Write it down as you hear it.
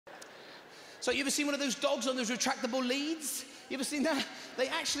So you ever seen one of those dogs on those retractable leads? You ever seen that? They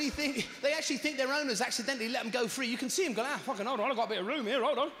actually think their owners accidentally let them go free. You can see them go, ah, fucking hold on, I've got a bit of room here,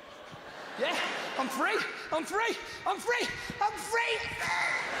 hold on. Yeah, I'm free, I'm free, I'm free, I'm free.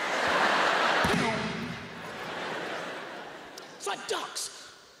 It's like ducks.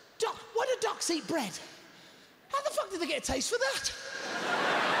 Why do ducks eat bread? How the fuck did they get a taste for that?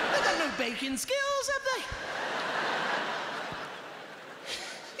 They got no baking skills, have they?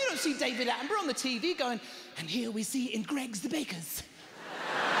 You don't see David Attenborough on the TV going, and here we see in Greg's the Baker's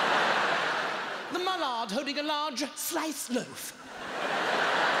the Mallard holding a large sliced loaf.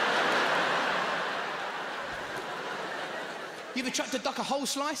 You ever chucked a duck a whole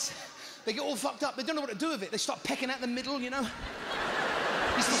slice? They get all fucked up, they don't know what to do with it. They start pecking out the middle, you know?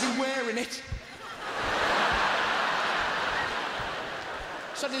 He's fucking wearing it.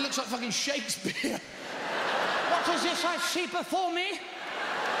 Suddenly looks like fucking Shakespeare. What is this I see before me?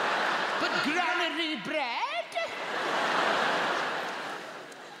 But granary bread?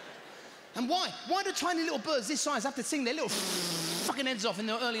 And why? Why do tiny little birds this size have to sing their little fucking heads off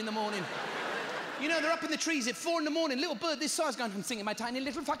early in the morning? You know, they're up in the trees at 4 in the morning, little bird this size going, I'm singing my tiny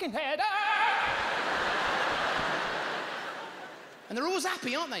little fucking head. And they're always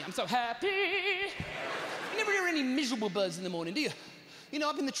happy, aren't they? I'm so happy. You never hear any miserable birds in the morning, do you? You know,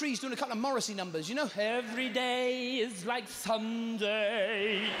 up in the trees doing a couple of Morrissey numbers, you know? Every day is like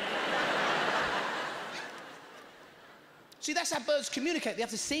Sunday. See, that's how birds communicate. They have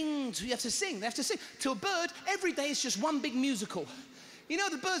to sing, they have to sing. To a bird, every day is just one big musical. You know,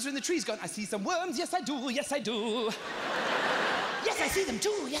 the birds are in the trees going, I see some worms, yes I do, yes I do. Yes, I see them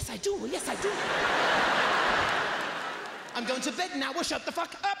too, yes I do, yes I do. I'm going to bed now, well shut the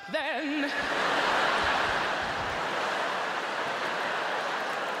fuck up then.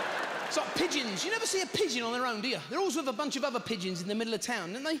 It's like pigeons. You never see a pigeon on their own, do you? They're always with a bunch of other pigeons in the middle of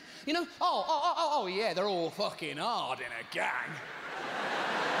town, aren't they? You know? Oh, yeah, they're all fucking hard in a gang.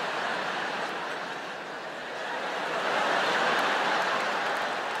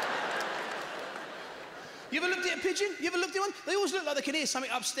 You ever looked at a pigeon? You ever looked at one? They always look like they can hear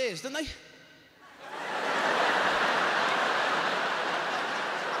something upstairs, don't they?